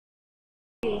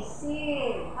C.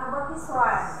 How about this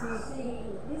one? C.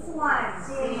 This one?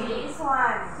 C. This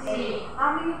one? C.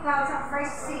 How many counts on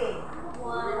first C?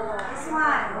 One. This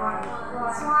one? One.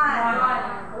 This one?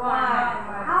 One.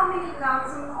 How many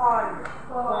counts in all?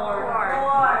 Four.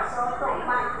 So,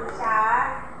 tumat ko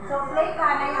siya. So, play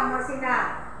ka na yung mo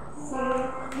sina. C.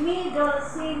 Middle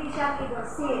C. Hindi siya middle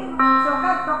C. So,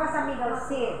 cut ka sa middle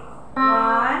C.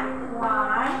 One.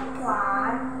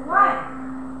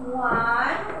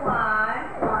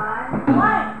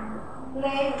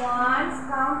 Play once,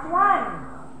 count one.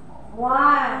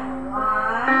 One.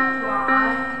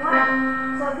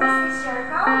 So this is your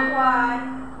count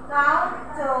one,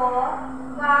 count two,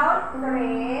 count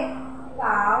three,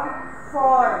 count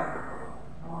four.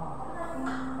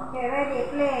 Okay, ready?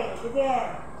 Play.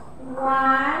 Begin.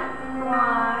 One.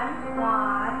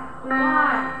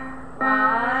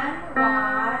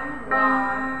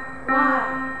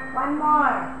 One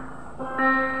more.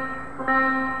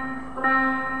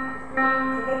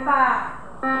 Sige pa.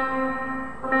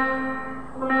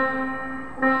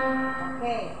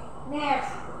 Okay.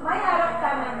 Next. May harap ka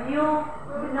na new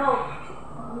note.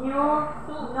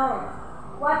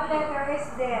 What letter is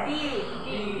there? D.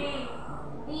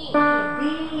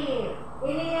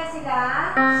 Ini niya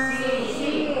sila? C.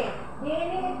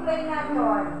 Ini-play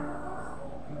natin.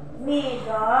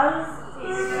 Middle C.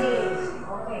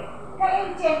 Okay.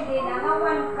 Ka-intindi na nga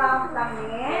one count kami.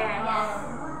 Yes.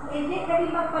 Hindi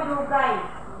kami magpadugay.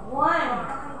 One.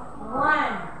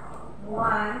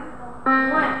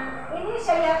 Ini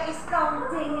siya is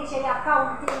counting. Ini siya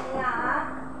counting niya.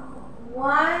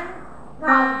 One,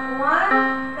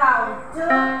 count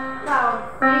two, count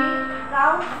three,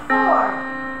 count four.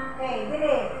 Okay,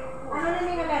 dili. Ano na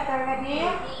yung letter na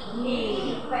niya? D.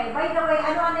 Okay, by the way,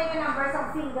 ano yung numbers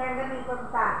of finger na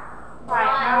gamiton ta?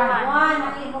 One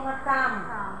ang imong thumb.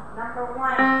 Number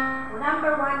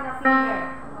one na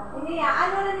finger. Hindi ya,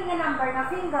 ano na yung number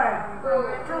na finger? Two.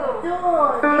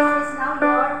 This is now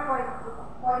your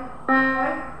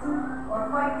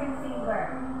pointing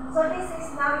finger. So this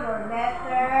is now your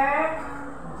letter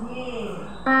G.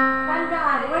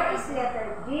 Tandaan, where is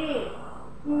letter G?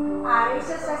 Ari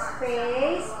siya sa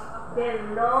space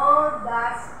below the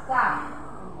stop.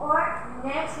 Or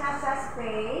next na sa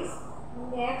space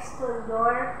next to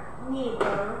your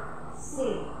middle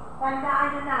C. Tandaan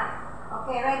nyo na.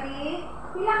 Okay, ready?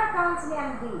 Pila ka counts ni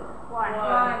ang D? One.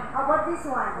 How about this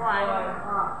one?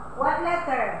 What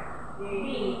letter? D.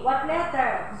 What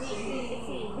letter? D.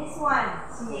 This one?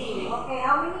 C. Okay,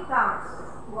 how many counts?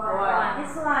 One.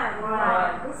 This one?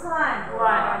 This one?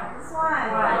 This one?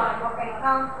 Okay,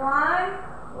 count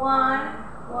one.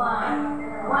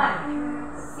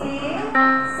 C.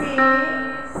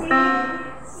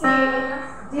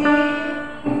 D.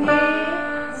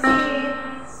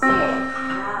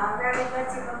 Very good,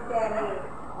 si Terry.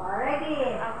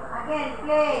 Already. Again,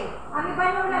 play. Ang iba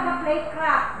nyo naka-play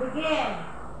crack. Begin.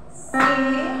 C.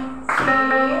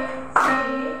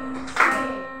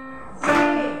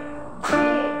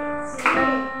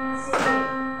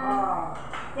 Oh.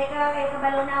 Teka lang kayo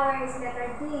kabalo na, where is letter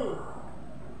D?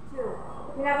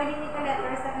 2. Pinagaling nito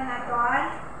letters na naton?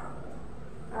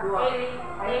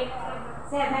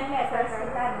 7 letters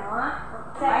kita, no?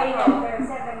 7 letters.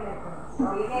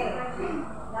 Okay.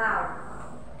 Now,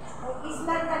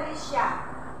 mag-islan na rin siya.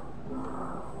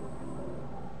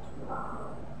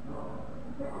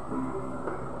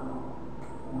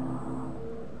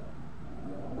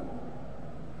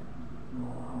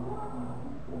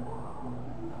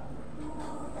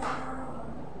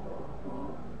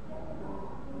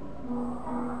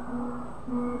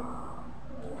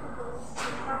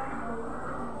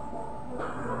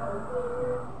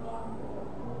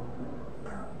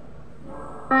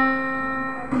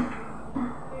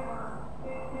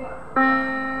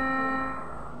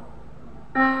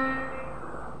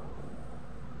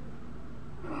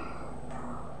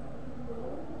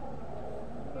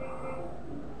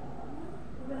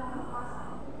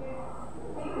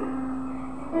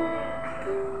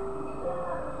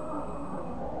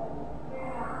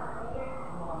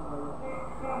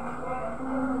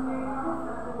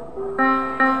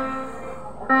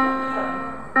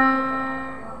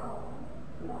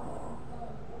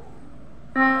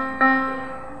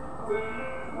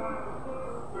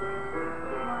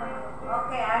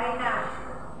 Okay, Arina.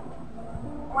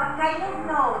 What kind of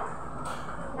note?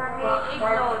 Creative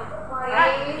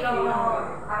note.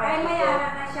 Kaya mayara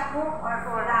na siya hook or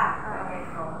flat.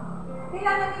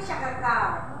 Pila na siya kakao?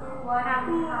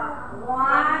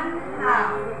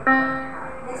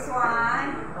 1/2. This one,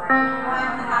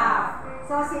 1/2.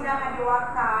 So sila nga duwa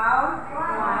count?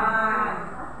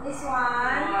 1. This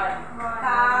one,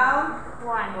 count?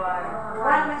 1.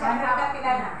 Siyempre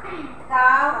kapilala.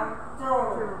 Count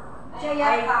 2. Siya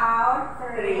yung count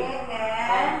 3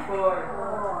 and 4.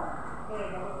 Okay,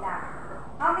 dali lang.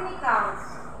 How many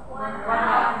counts? 1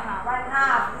 half. 1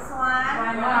 half. This one?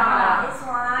 1 half. This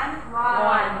one?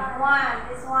 1.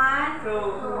 This one? 2.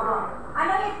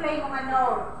 Ano i-play mo nga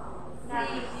note? C.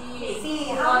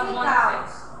 How many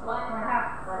counts? 1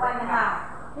 half.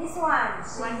 This one?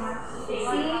 C. 1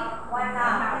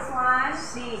 half. This one?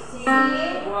 C.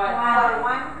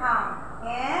 1 count.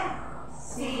 And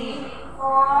C.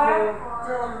 4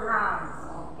 2 counts.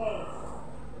 Okay.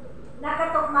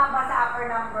 Nakatugma ba sa upper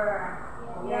number?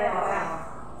 Yes.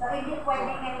 So, hindi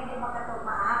pwede nga hindi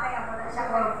makatugma. Kaya mo na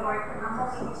siya comfort. Amo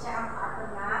hindi siya ang ato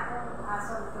na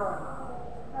sunod.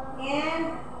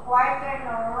 And quarter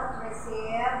note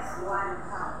receives 1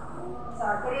 count. So,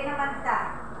 tiri naman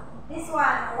ta. This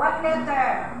one, what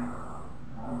letter?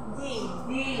 D.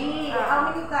 How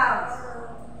many counts?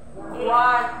 1 1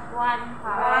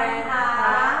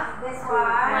 half. This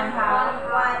one? 1 half.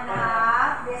 1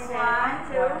 half. This one?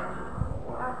 2.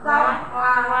 Count,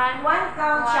 1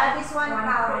 count siya, this one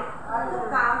count, 2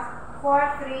 counts,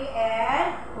 4, 3,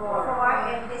 and 4,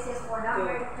 and this is for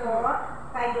number 2,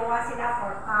 kaya duwa sila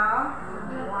for count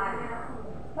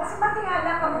 1. Mas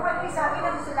matingala ka mo kung isa,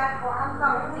 pinasulat ko ang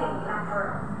counting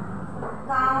number.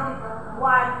 Count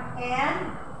 1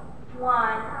 and 2,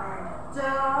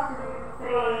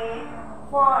 3,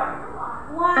 4.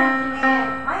 1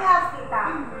 and, may half kita,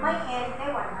 may n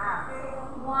kay 1 half.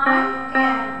 1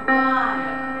 and 1.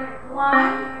 1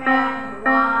 and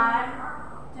 1,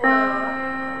 2,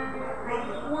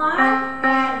 1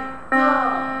 and 2,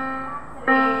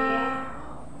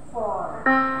 3, 4.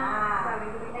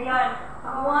 Ngayon,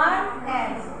 1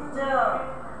 and 2,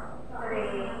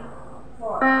 3,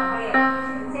 4. Okay.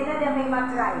 Sino na may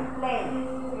mag-try? Play.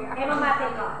 Okay,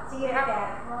 mamatin ko. Sige,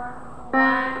 Raquel.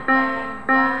 1 and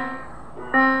 1.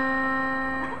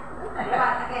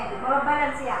 Again,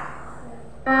 mababalance siya.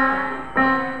 1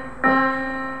 and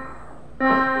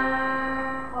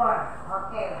 4.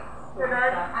 Okay.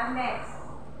 Sunod. And next.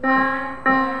 1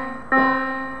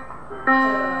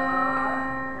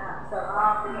 So,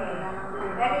 okay.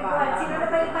 Very good. Sino na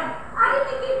ba ipan? Ay,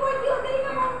 may keyboard yun. Dali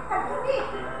ka mo. Tagputi.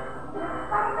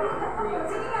 Parang balikat ako.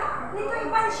 Sige nga. Dito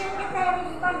ipan. Share ka tayo.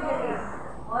 Ipan dali.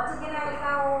 O, sige na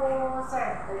ikaw, sir.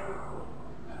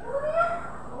 Ano na yan?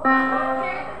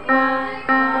 Okay, diba?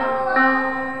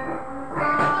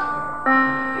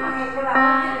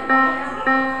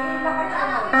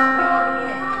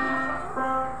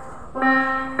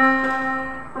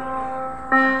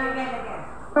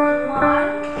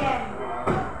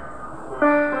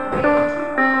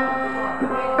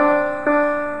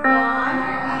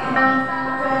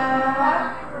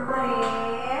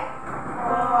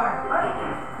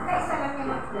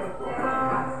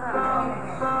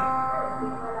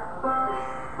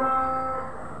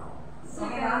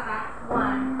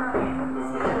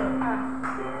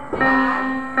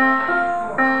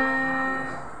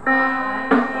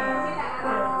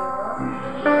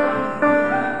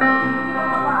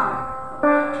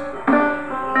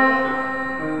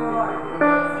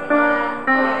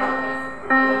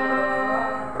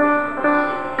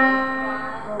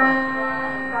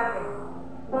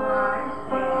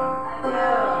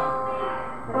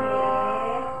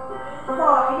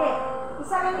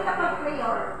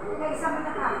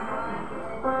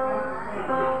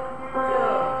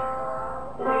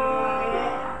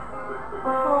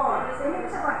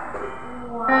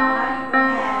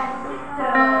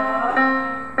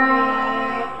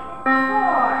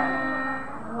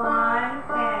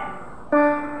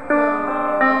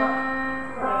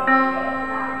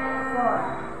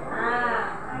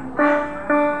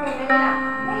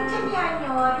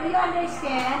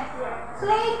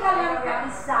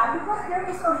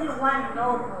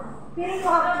 Pero you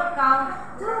have to count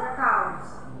 2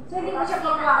 counts. So, hindi mo siya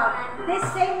mag-count. The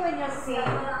same when you sing,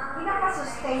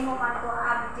 pinaka-sustain mo man to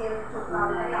until 2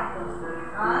 count na tapos.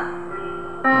 Huh?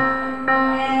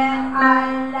 And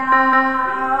I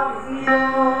love you.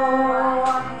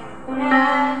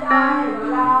 And I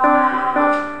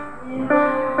love you.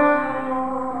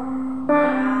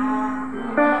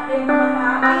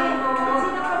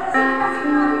 Sino pa na sila kasi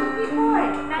namin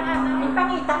before?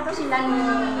 Ipangita ko sila ni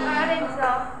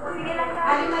Renzo. Sige lang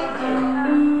tayo. Ay, may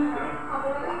siyempre ako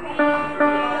lambot yung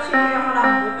hindi mo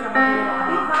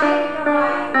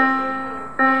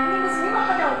sila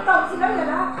mapadaw-taw. Sila yun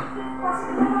ha? Kasi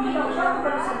sila mapadaw-taw. Ako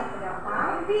ba sila mapadaw-taw?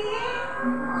 Hindi eh.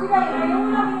 Sila yun. Ayaw mo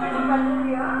lang yung nagbalong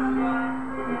yan.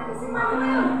 Kasi mali mo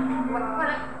yun.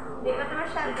 Hindi pa naman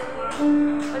siya.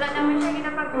 Wala naman siya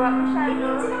ginapagawa masyado.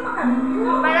 Hindi sila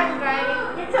makalunod. Barangay.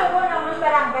 Ito mo naman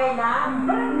barangay na.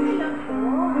 Barangay.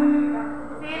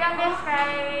 is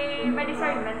kay may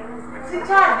discernment. Si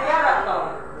Chad, di alam to.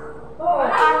 Oo.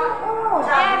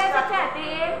 Kaya na si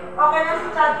Chadi. Okay na si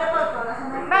Chad ka to.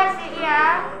 Basi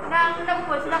iya, nang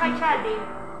nagpo sila kay Chadi.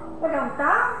 Walang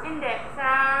ta? Hindi, sa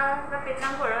rapid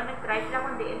ng Goro, nag-try sila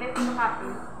kundi may photocopy.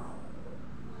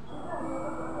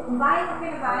 Bye,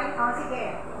 okay, bye. Oh, sige.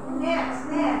 Next.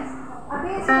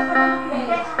 Abis, ito pa lang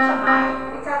next. Sabay.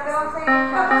 Chad ka lang sa'yo.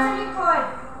 Tapos sa likod.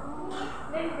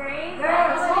 Then grade.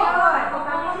 Girls, sa likod.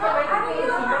 Ano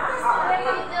yun?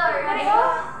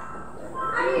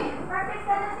 Ano yun? Practice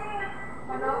ka na siya.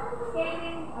 Ano?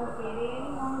 Skating. Okay.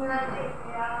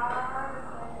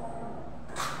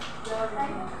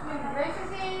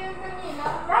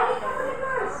 Dali ka mo,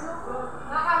 girls.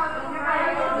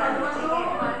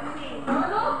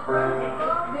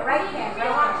 Right hand.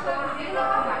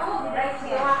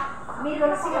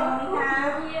 Middle sila mo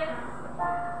niya.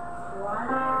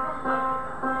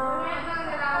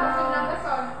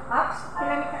 Ups,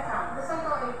 kilami ka ka.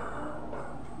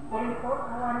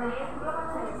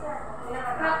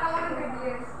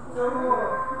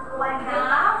 One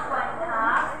half.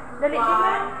 Dali ka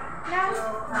na.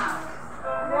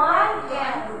 One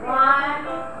and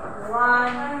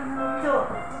one, two.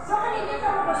 So, kanina ito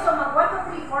mo gusto mag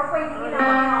 1, 2, 3, 4, pwede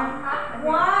ginawa.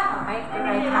 One.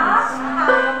 Half.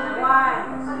 One.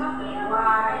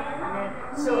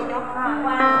 So,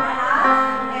 one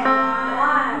half and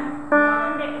one.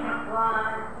 One and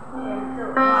two.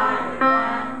 One.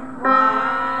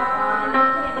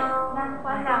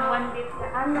 One bit ka.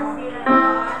 Ano sila?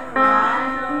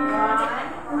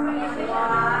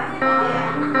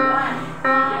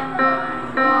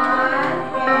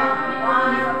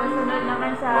 Sunod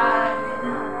naman sa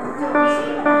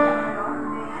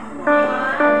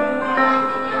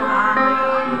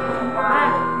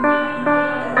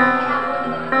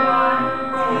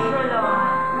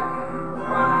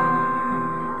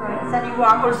Sa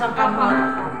niwakol sa kamar.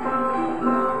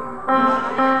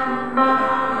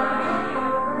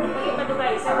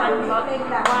 padugay sa one shot.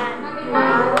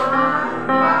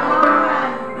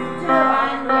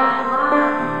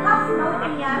 Half note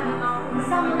niya.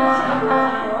 Isang note siya.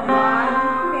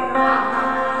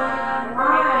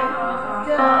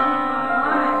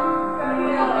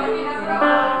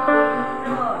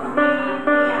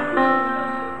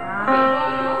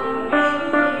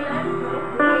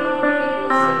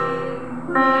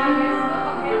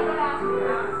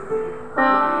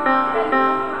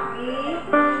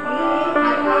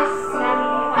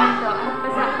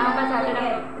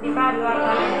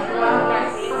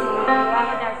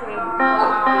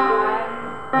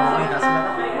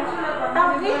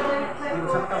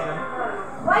 Pero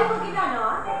why mo ginano?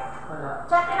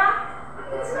 Chat na?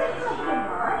 It's not like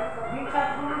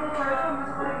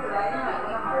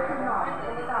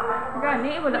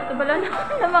Gani, wala to bala na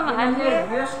mga ano.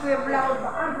 Nervyos ko yung black.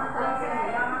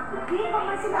 Di pa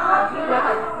man sila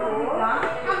kakilala.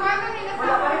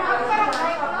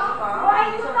 Why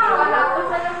ito na? Wala ko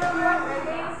sa lang naman.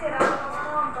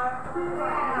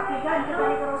 Kapigan, di ba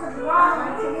ito sa duwa?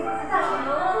 Sinita sa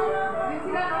sino?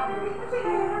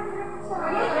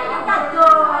 Tatlo.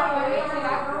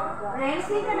 Renz,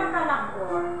 di ka nang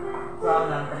kalakbor. Saan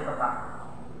lang, tali pa pa.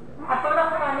 Ato lang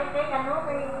ko nalit kay ano,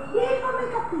 kay... Di pa may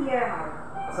kapier.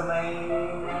 Sa may...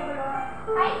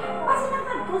 Ay, kasi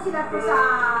nagtagpo sila to sa...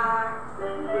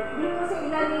 Dito sa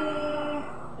ilan ni...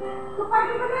 Tupad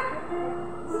di ba na?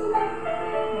 Sa ilan ni...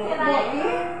 Moke?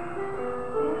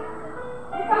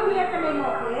 May kapier ka na yung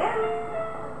Moke?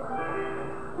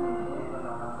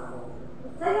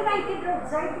 Sa United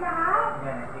Roadside na ha?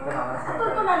 Yan, hindi ka naman. Sa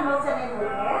tutulan mo sa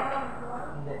Moke?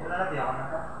 Hindi, wala natin ako na.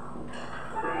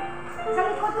 Sa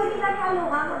likod ko nila ni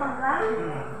Aloha, mabangga?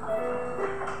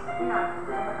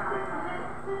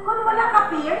 Kung wala ka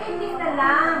peer, hindi na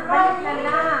lang. Balik na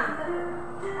lang.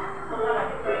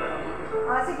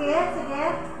 Sige.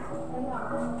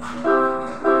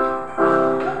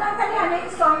 Kung lang ka niya, ano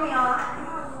yung song niyo?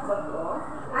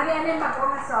 Ano yung bago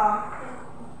na song?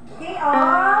 Key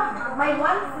of may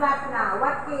one flat na.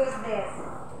 What key is this?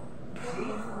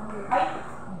 Ay!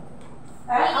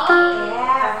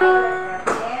 Yeah.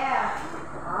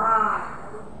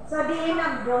 So, diin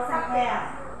ang do sa F.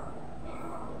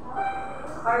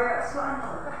 Or, so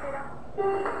ano?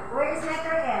 Where is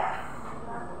letter F?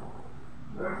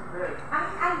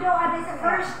 Ang do, ano sa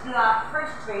first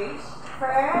page. page.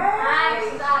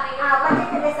 Pati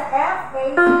ka din sa F,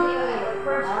 page A.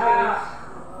 First page.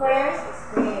 First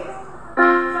page.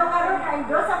 So, karoon ang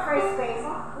do sa first page.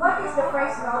 What is the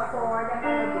first note for the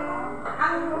melody?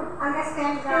 Ang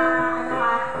na-stem ka, ano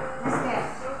ba? Na-stem.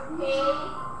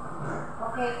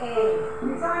 Okay, A.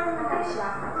 So, ano naman siya?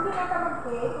 Hindi ka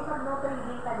mag-A, kung mag-note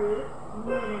reading ka di, Okay.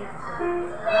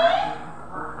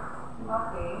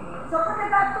 So, kung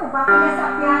nagatuba ka niya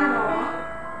sa piano,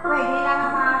 pwede lang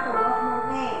ang matulog mo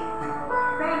eh.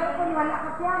 Pero kung wala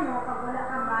ka piano, pag wala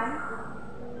ka man,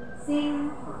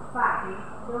 sing fa.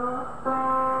 Do,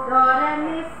 re,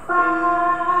 mi, fa.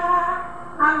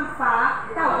 Ang fa,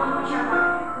 tawag mo siya ba?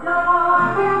 Do,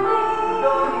 re, mi.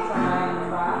 Do, isa na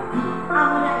yun ba?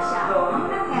 Amo na siya. Do. Amo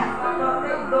na F.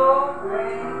 Do,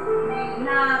 re, mi,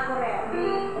 Na, correct.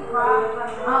 mi, fa,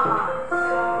 Oo.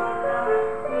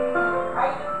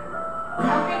 ay,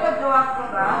 ang pinagawa ko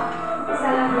ba? Isa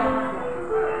lang yan.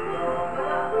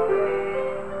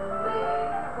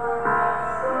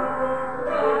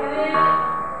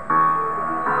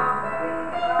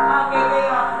 Okay,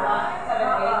 kayo ako ba? Sa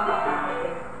lagay.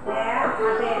 Yeah,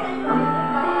 ate.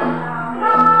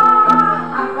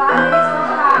 Ang galis mo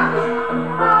siya.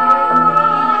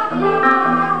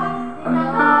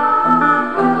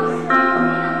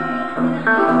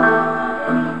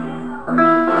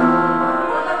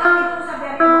 Ito kami po sa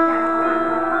very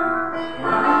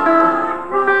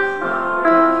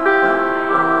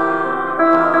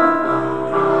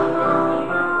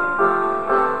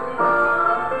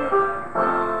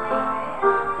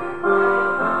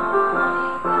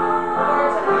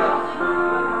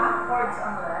Chords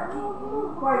ang red.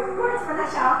 Chords pala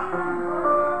siya.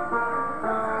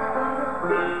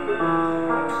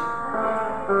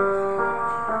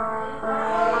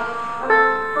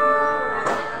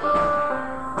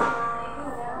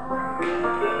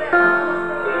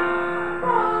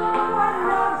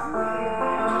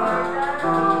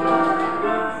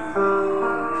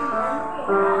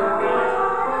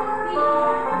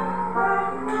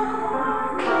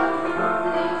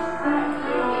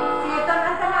 Ito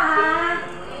ang tanahan.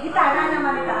 Gitara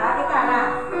naman ka. Gitara.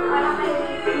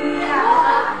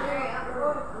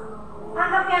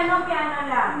 Ang piano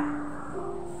lang.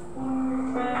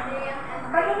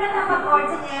 Pwede na naka-chord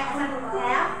sa niya sa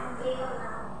F.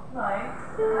 Nice.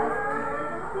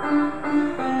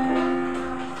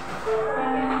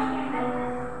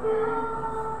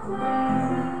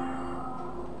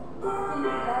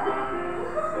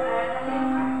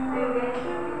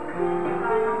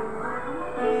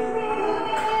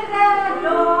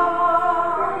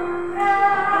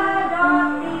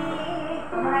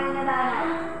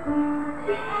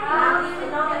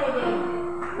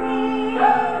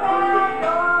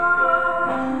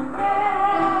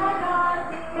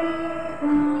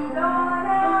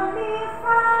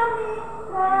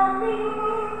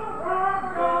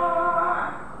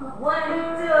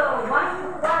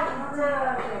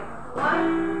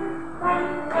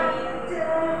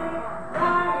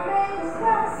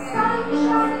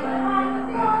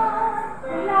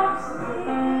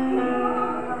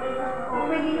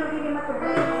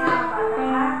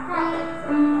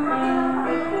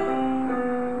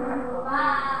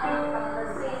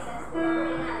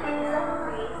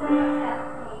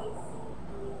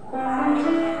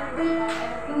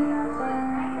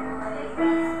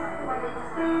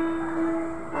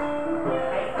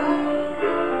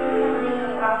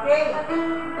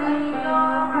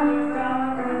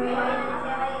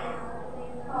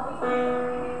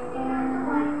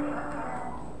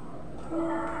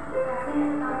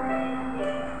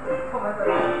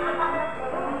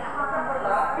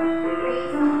 Okay.